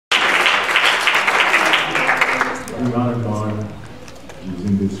We honor God. He's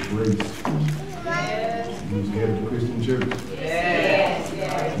in this race. He's the head of the Christian church. He's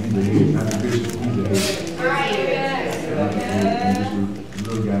the head, not the bishop. He's the head. And just a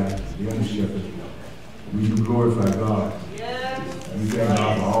little guy, the under shepherd. We do glorify God. We thank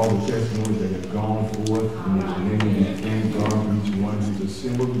God for all the testimonies that have gone forth in His name. We thank God for each one who's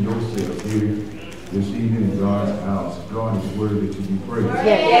assembled yourself here this evening in God's house. God is worthy to be praised.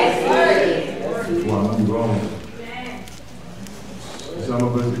 Well, I'm wrong. Some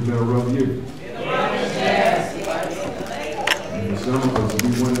of us, it's been a rough year. And for some of us, we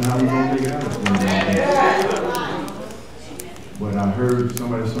wonder how we're going to make it out of this. But I heard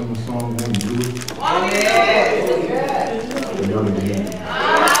somebody sing a song, Won't You Do It? Y'all are here.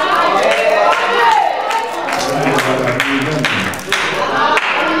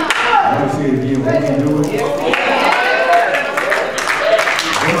 I say it again, won't you do it?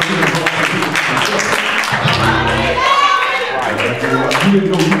 You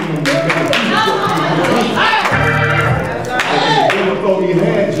didn't know you were going to be better. I never thought he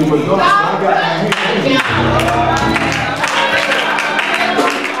had you, but God, I got my hand.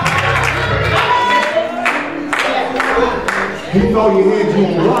 He thought he had you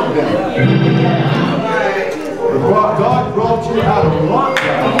on lockdown. But God brought you out of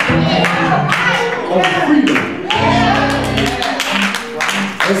lockdown on freedom.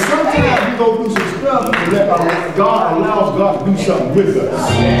 And sometimes we go through some stuff that God allows God to do something with us.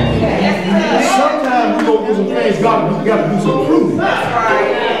 Sometimes we go through some things God got to do some proving.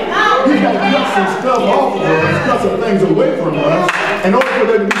 He's got to cut some stuff off of us, cut some things away from us, in order for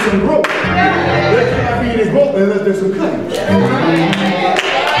there to be some growth. There can't be any growth unless there's some cutting.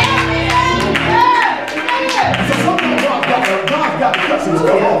 So sometimes God's got to cut some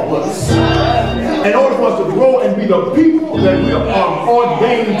stuff off of us in order for us to grow and be the people that we are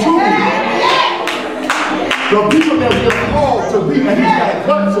ordained to be. The people that we are called to be, and He's got to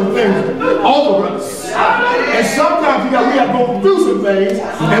cut some things off of us. And sometimes we have to go through some things,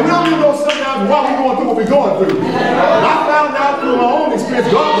 and we don't even know sometimes why we're going through what we're going through. And I found out through my own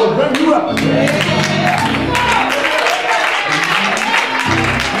experience, God will bring you up.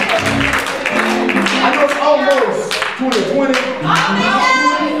 I know it's almost 2020,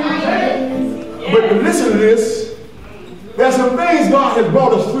 but listen to this. There's some things God has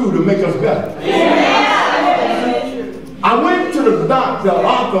brought us through to make us better. I went to the doctor,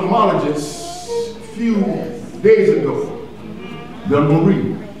 ophthalmologist, a few days ago. I'm going to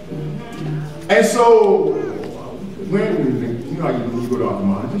read. And so, when you know how you go to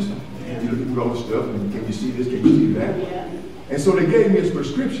ophthalmologist, and you look at all the stuff, and can you see this, can you see that? And so they gave me a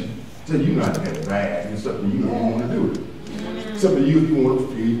prescription. Said, you're not that bad. It's something you don't want to do it. Something you want to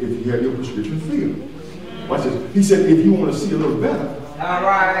feel if you have your prescription filled. Watch this. He said, if you want to see a little better. All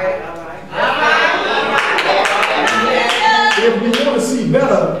right. If you want to see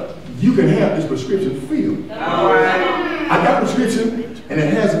better, you can have this prescription filled. I got a prescription, and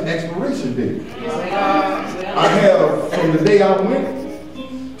it has an expiration date. I have from the day I went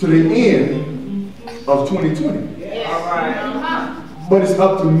to the end of 2020. But it's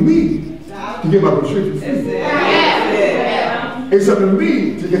up to me to get my prescription filled. It's up to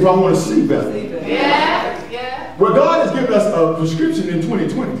me if I want to see better. Well, God has given us a prescription in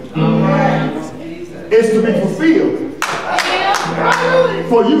 2020. It's to be fulfilled.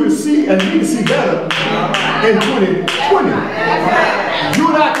 For you to see and me to see better in 2020. You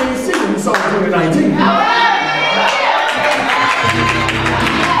and I can't see what we saw in 2019.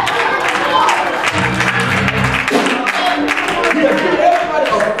 He has given everybody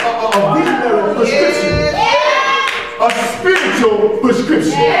a visionary prescription. A spiritual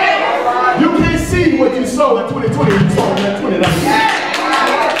prescription. You can't see what you saw in 2020 and you saw in 2019.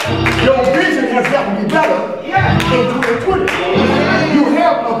 Your vision has got to be better in 2020. You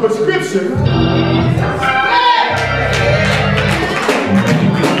have a prescription in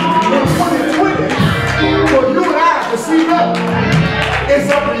 2020 for you and I to see better. It's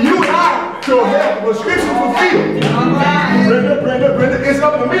up to you and I to have a prescription fulfilled. Brenda, it's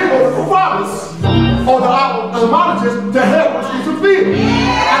up to me or the fathers or the ophthalmologist to have a prescription filled.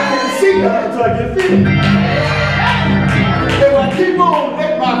 I can't see that until I get filled. If I keep on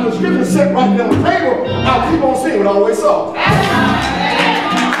letting my prescription sit right there on the table, I'll keep on seeing what I always saw.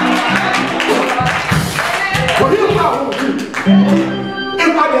 But here's what I want to do.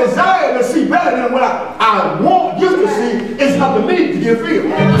 If I desire to see better than what I want you to see, it's up to me to get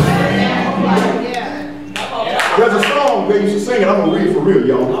filled. There's a song they used to sing, and I'm going to read it for real,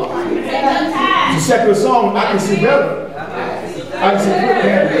 y'all. It's a secular song, I can see better. I can see clearly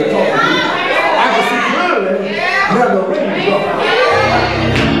than they're talking to me. I can see clearly than the rain is gone.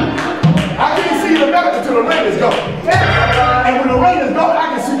 I can't see the better until the rain is gone.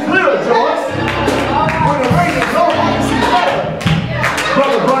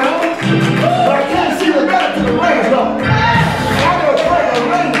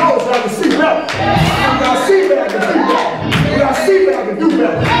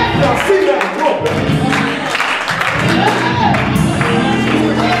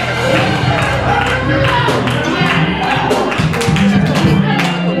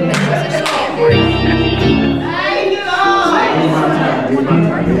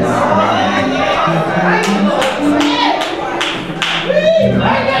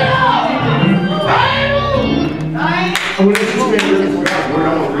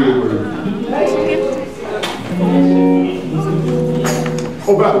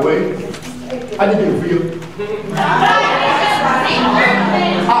 Oh, by the way, I didn't get a feel.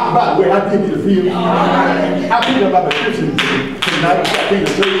 By the way, I did get a feel. I think about the Christian tonight. I came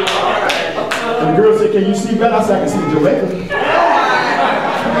to church. And the girl said, can you see better? I said, I can see Jamaica.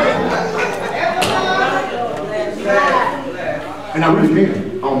 And I really mean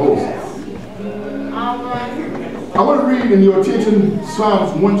it, almost. I want to read in your attention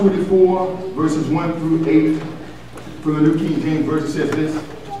Psalms 124, verses 1 through 8. From the New King James Version says this.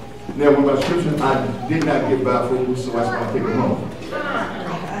 Now, when my scripture, I did not get bifocal, so that's why I take it home.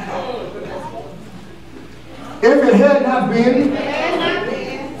 If it had not been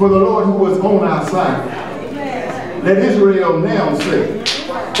for the Lord who was on our side, let Israel now say,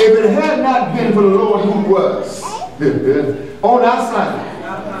 if it had not been for the Lord who was on our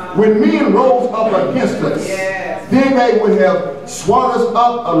side, when men rose up against us, then they would have swallowed us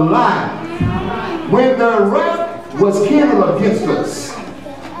up alive. When their wrath was kindled against us,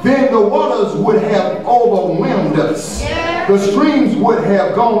 then the waters would have overwhelmed us. The streams would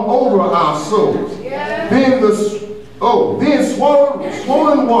have gone over our souls. Then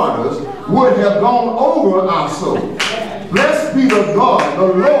swollen waters would have gone over our souls. Blessed be the God, the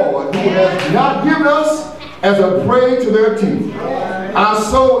Lord, who has not given us as a prey to their teeth. Our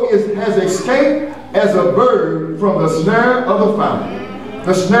soul has escaped as a bird from the snare of the fowler.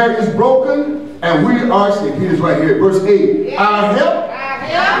 The snare is broken, and we are escaped. Here's right here, verse 8. Our help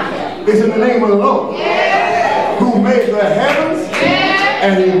is in the name of the Lord, who made the heavens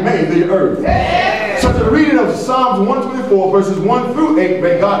and he made the earth. Such a reading of Psalms 124, verses 1 through 8.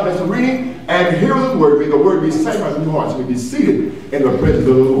 May God bless the reading and hear the word. May the word be sanctified in your hearts. May be seated in the presence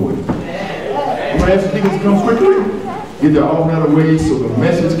of the Lord. I'm going to ask the deacons to come quickly. Get their offering out of the way so the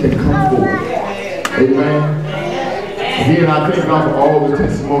message can come forward. Amen. Again, I thank God for all the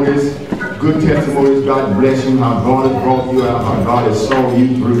testimonies, good testimonies. God bless you, how God has brought you out, how God has saw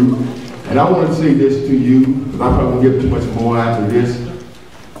you through. And I want to say this to you, because I probably won't give too much more after this.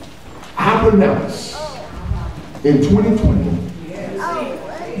 I pronounce in 2020,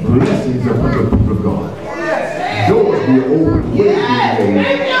 blessings upon the people of God. Doors be open, ways be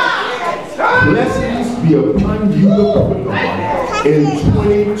made. Blessings be upon you, the people of God, in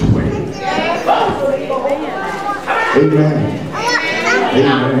 2020. Amen.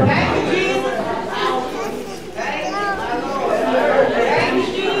 Amen.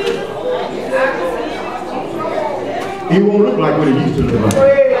 It won't look like what it used to look like.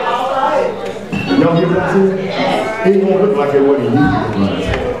 Y'all hear what I said? It won't look like it what it used to look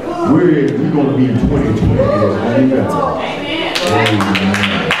like. We're going to be in 2020. Amen.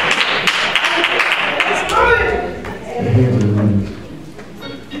 Amen.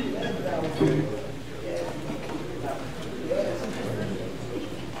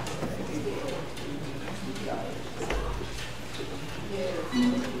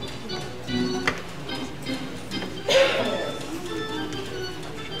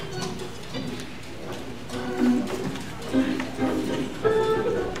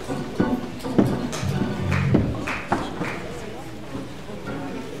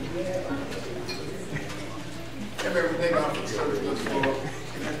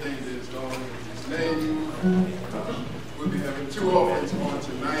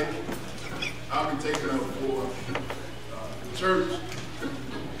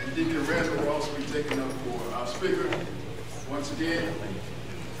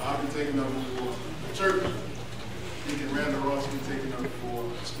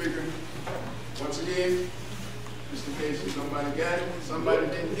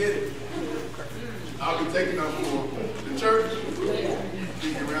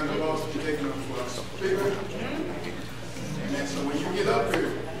 So when you get up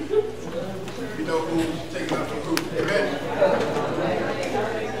here, you know who's